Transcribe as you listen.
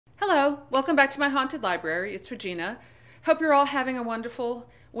Hello, welcome back to my haunted library. It's Regina. Hope you're all having a wonderful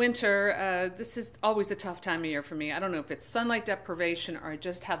winter. This is always a tough time of year for me. I don't know if it's sunlight deprivation or I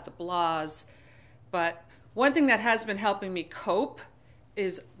just have the blahs, but one thing that has been helping me cope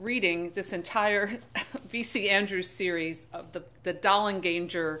is reading this entire V.C. Andrews series of the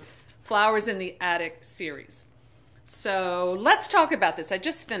Dollanganger Flowers in the Attic series. So let's talk about this. I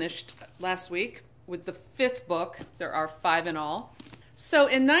just finished last week with the fifth book. There are 5 in all. So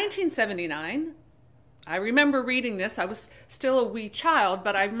in 1979, I remember reading this. I was still a wee child,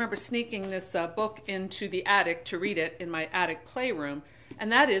 but I remember sneaking this book into the attic to read it in my attic playroom.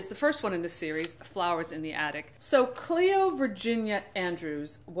 And that is the first one in the series, Flowers in the Attic. So Cleo Virginia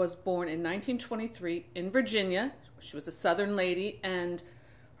Andrews was born in 1923 in Virginia. She was a Southern lady, and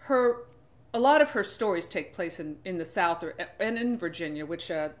a lot of her stories take place in the South and in Virginia,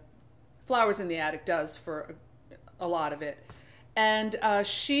 which Flowers in the Attic does for a lot of it. And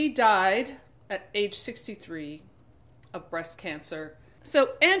she died at age 63 of breast cancer.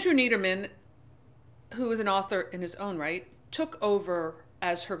 So Andrew Neiderman, who is an author in his own right, took over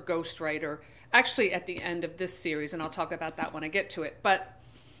as her ghostwriter, actually at the end of this series, and I'll talk about that when I get to it. But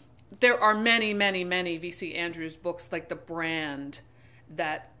there are many, many, many V.C. Andrews books, like The Brand,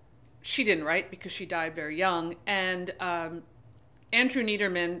 that she didn't write because she died very young. And Andrew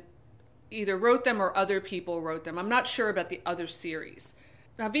Neiderman either wrote them or other people wrote them. I'm not sure about the other series.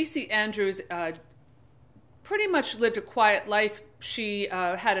 Now, V.C. Andrews pretty much lived a quiet life. She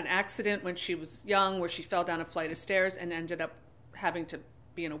had an accident when she was young where she fell down a flight of stairs and ended up having to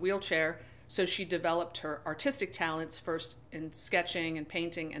be in a wheelchair. So she developed her artistic talents first in sketching and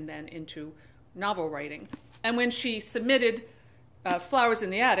painting and then into novel writing. And when she submitted Flowers in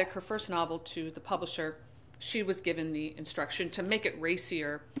the Attic, her first novel, to the publisher, she was given the instruction to make it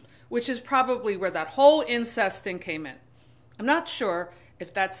racier, which is probably where that whole incest thing came in. I'm not sure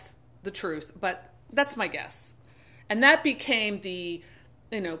if that's the truth, but that's my guess. And that became the,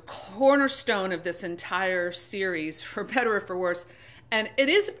 cornerstone of this entire series, for better or for worse. And it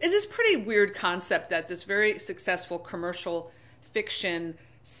is pretty weird concept that this very successful commercial fiction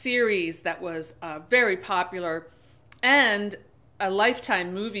series that was very popular, and a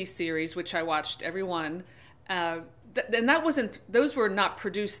Lifetime movie series, which I watched every one, and those were not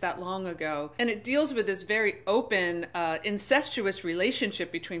produced that long ago. And it deals with this very open, incestuous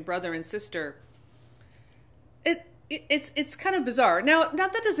relationship between brother and sister. It's kind of bizarre. Now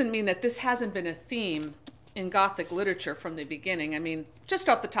that doesn't mean that this hasn't been a theme in Gothic literature from the beginning. I mean, just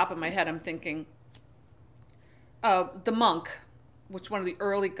off the top of my head, I'm thinking The Monk, which one of the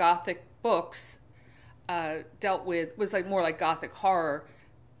early Gothic books was more like Gothic horror.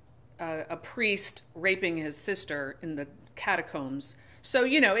 A priest raping his sister in the catacombs. So,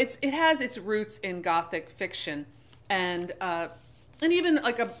 it has its roots in Gothic fiction, and even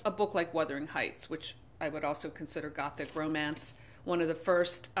like a book like Wuthering Heights, which I would also consider Gothic romance. One of the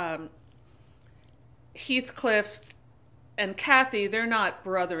first, Heathcliff and Cathy, they're not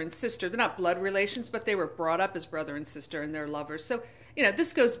brother and sister. They're not blood relations, but they were brought up as brother and sister, and they're lovers. So,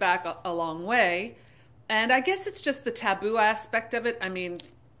 this goes back a long way. And I guess it's just the taboo aspect of it. I mean,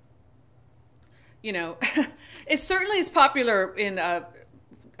 it certainly is popular in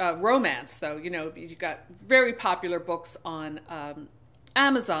romance, though. You've got very popular books on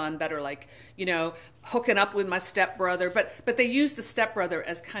Amazon that are like, hooking up with my stepbrother. But they use the stepbrother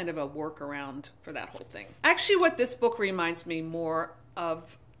as kind of a workaround for that whole thing. Actually, what this book reminds me more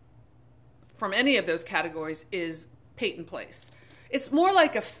of from any of those categories is Peyton Place. It's more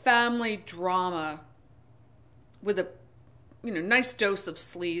like a family drama with a nice dose of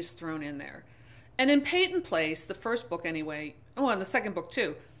sleaze thrown in there. And in Peyton Place, the first book anyway, and the second book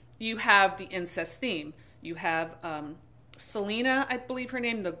too, you have the incest theme. You have Selena, I believe her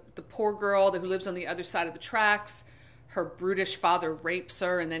name, the poor girl who lives on the other side of the tracks. Her brutish father rapes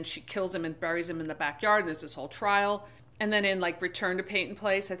her, and then she kills him and buries him in the backyard, and there's this whole trial. And then in Return to Peyton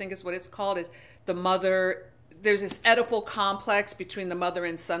Place, I think is what it's called, is the mother. There's this Oedipal complex between the mother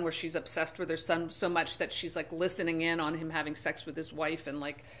and son where she's obsessed with her son so much that she's listening in on him having sex with his wife and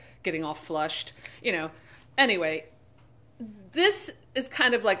getting all flushed. Anyway, this is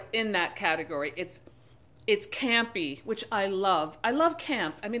kind of in that category. It's campy, which I love. I love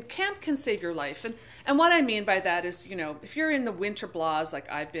camp. I mean, camp can save your life. And what I mean by that is, if you're in the winter blahs like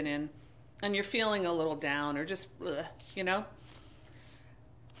I've been in, and you're feeling a little down or just,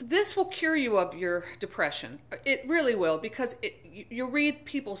 this will cure you of your depression. It really will, because you read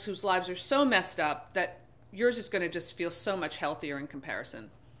people whose lives are so messed up that yours is going to just feel so much healthier in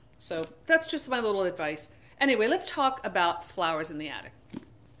comparison. So that's just my little advice. Anyway, let's talk about Flowers in the Attic.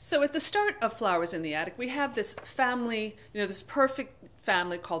 So at the start of Flowers in the Attic, we have this family, this perfect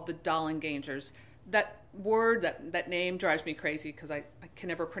family called the Dollengangers. That word, that name drives me crazy because I can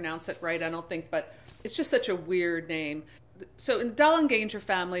never pronounce it right, I don't think, but it's just such a weird name. So in the Dollenganger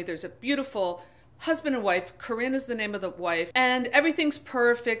family, there's a beautiful husband and wife. Corinne is the name of the wife, and everything's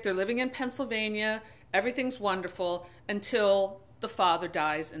perfect. They're living in Pennsylvania. Everything's wonderful until the father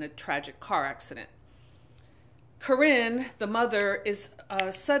dies in a tragic car accident. Corinne, the mother, is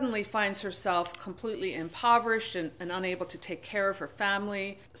suddenly finds herself completely impoverished and unable to take care of her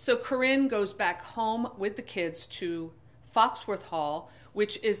family. So Corinne goes back home with the kids to Foxworth Hall,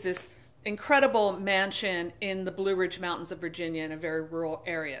 which is this incredible mansion in the Blue Ridge Mountains of Virginia in a very rural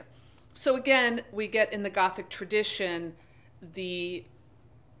area. So again, we get in the Gothic tradition the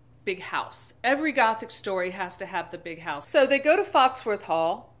big house. Every Gothic story has to have the big house. So they go to Foxworth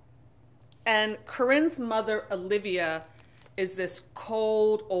Hall, and Corinne's mother, Olivia, is this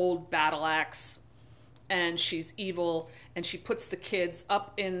cold old battle axe, and she's evil, and she puts the kids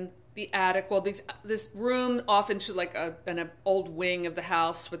up in the attic. Well, this room off into like an old wing of the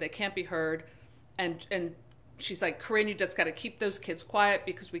house where they can't be heard, and she's like, Corinne, you just got to keep those kids quiet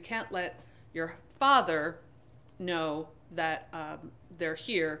because we can't let your father know that they're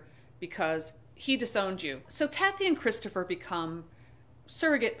here because he disowned you. So Kathy and Christopher become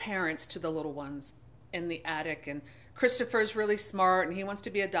surrogate parents to the little ones in the attic, and Christopher's really smart and he wants to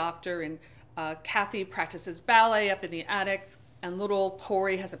be a doctor, and Kathy practices ballet up in the attic, and little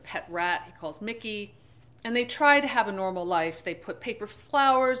Corey has a pet rat he calls Mickey, and they try to have a normal life. They put paper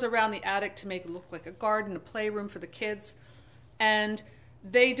flowers around the attic to make it look like a garden, a playroom for the kids, and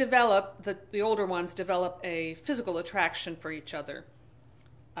they develop, the older ones develop a physical attraction for each other.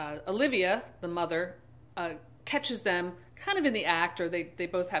 Olivia, the mother, catches them kind of in the act, or they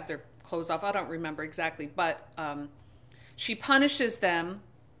both have their clothes off. I don't remember exactly, but she punishes them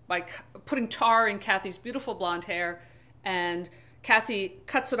by putting tar in Kathy's beautiful blonde hair, and Kathy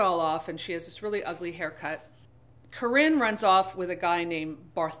cuts it all off, and she has this really ugly haircut. Corinne runs off with a guy named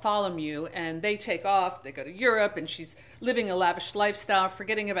Bartholomew, and they take off. They go to Europe, and she's living a lavish lifestyle,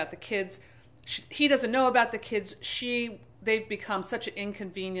 forgetting about the kids. He doesn't know about the kids. They've become such an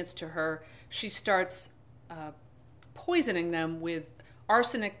inconvenience to her. She starts poisoning them with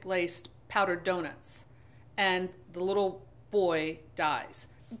arsenic-laced powdered donuts, and the little boy dies.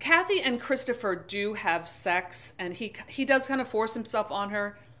 Kathy and Christopher do have sex, and he does kind of force himself on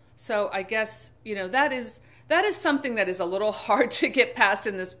her. So I guess, that is something that is a little hard to get past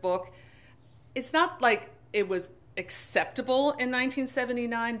in this book. It's not like it was acceptable in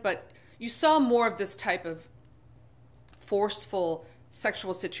 1979, but you saw more of this type of forceful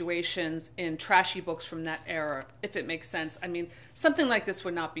sexual situations in trashy books from that era, if it makes sense. I mean, something like this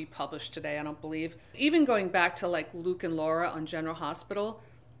would not be published today, I don't believe. Even going back to like Luke and Laura on General Hospital,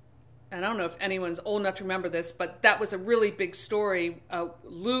 and I don't know if anyone's old enough to remember this, but that was a really big story.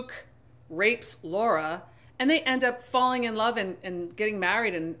 Luke rapes Laura, and they end up falling in love and getting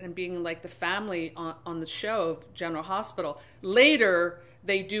married and being like the family on the show of General Hospital. Later,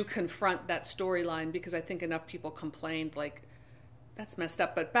 they do confront that storyline because I think enough people complained, like, that's messed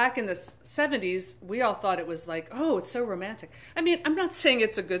up. But back in the 70s, we all thought it was like, oh, it's so romantic. I mean, I'm not saying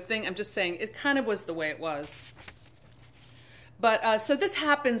it's a good thing. I'm just saying it kind of was the way it was. But so this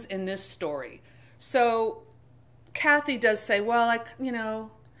happens in this story. So Kathy does say, well,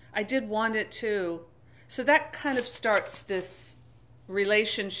 I did want it too. So that kind of starts this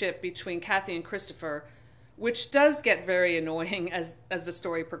relationship between Kathy and Christopher, which does get very annoying as the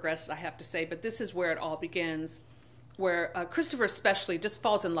story progresses, I have to say. But this is where it all begins, where Christopher especially just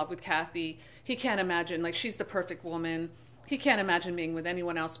falls in love with Kathy. He can't imagine, like, she's the perfect woman. He can't imagine being with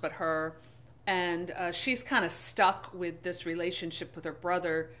anyone else but her. And she's kind of stuck with this relationship with her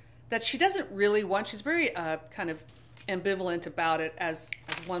brother that she doesn't really want. She's very kind of ambivalent about it, as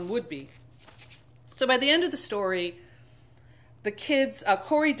one would be. So by the end of the story, the kids,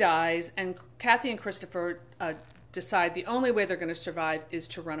 Corey dies, and Kathy and Christopher decide the only way they're going to survive is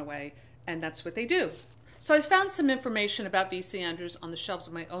to run away, and that's what they do. So I found some information about V.C. Andrews on the shelves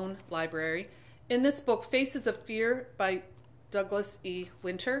of my own library. In this book, Faces of Fear by Douglas E.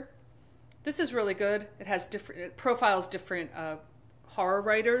 Winter. This is really good. It profiles different horror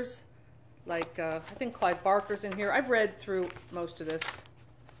writers, like I think Clive Barker's in here. I've read through most of this.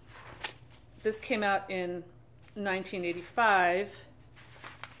 This came out in 1985,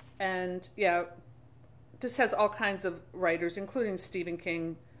 and yeah, this has all kinds of writers, including Stephen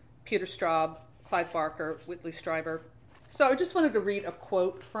King, Peter Straub, Clive Barker, Whitley Strieber. So I just wanted to read a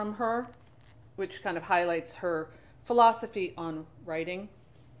quote from her, which kind of highlights her philosophy on writing.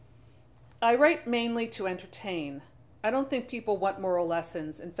 I write mainly to entertain. I don't think people want moral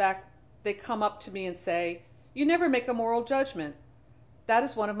lessons. In fact, they come up to me and say, "You never make a moral judgment." That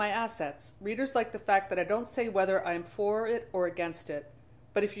is one of my assets. Readers like the fact that I don't say whether I am for it or against it.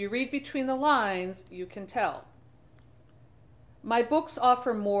 But if you read between the lines, you can tell. My books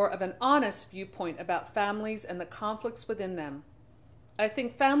offer more of an honest viewpoint about families and the conflicts within them. I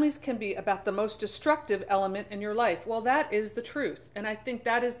think families can be about the most destructive element in your life. Well, that is the truth. And I think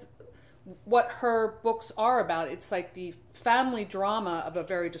that is what her books are about. It's like the family drama of a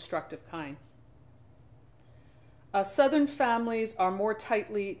very destructive kind. Southern families are more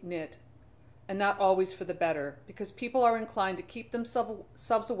tightly knit, and not always for the better, because people are inclined to keep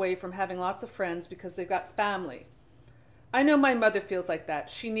themselves away from having lots of friends because they've got family. I know my mother feels like that.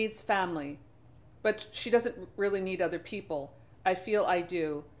 She needs family, but she doesn't really need other people. I feel I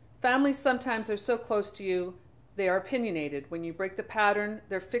do. Families sometimes are so close to you, they are opinionated. When you break the pattern,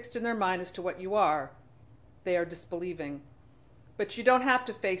 they're fixed in their mind as to what you are. They are disbelieving. But you don't have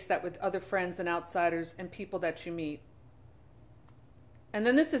to face that with other friends and outsiders and people that you meet. And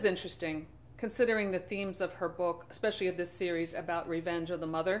then this is interesting, considering the themes of her book, especially of this series about revenge of the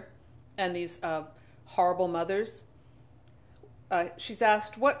mother and these horrible mothers. She's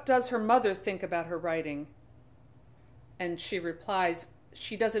asked, what does her mother think about her writing? And she replies,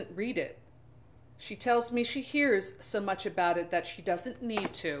 she doesn't read it. She tells me she hears so much about it that she doesn't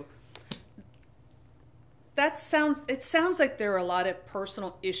need to. It sounds like there are a lot of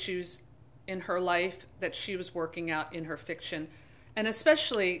personal issues in her life that she was working out in her fiction. And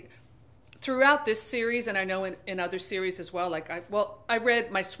especially throughout this series, and I know in other series as well, I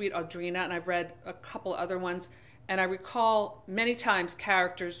read My Sweet Audrina, and I've read a couple other ones, and I recall many times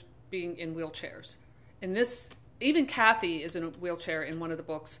characters being in wheelchairs. In this, even Kathy is in a wheelchair in one of the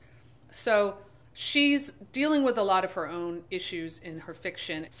books. So she's dealing with a lot of her own issues in her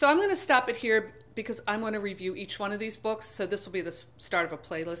fiction. So I'm going to stop it here because I'm going to review each one of these books. So this will be the start of a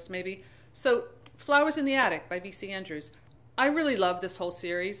playlist maybe. So Flowers in the Attic by V.C. Andrews. I really love this whole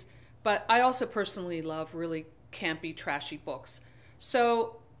series, but I also personally love really campy, trashy books.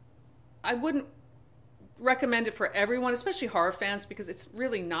 So I wouldn't recommend it for everyone, especially horror fans, because it's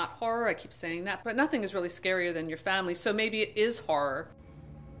really not horror. I keep saying that, but nothing is really scarier than your family. So maybe it is horror.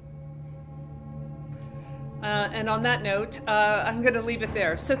 And on that note, I'm going to leave it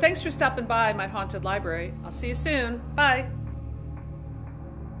there. So thanks for stopping by my haunted library. I'll see you soon. Bye.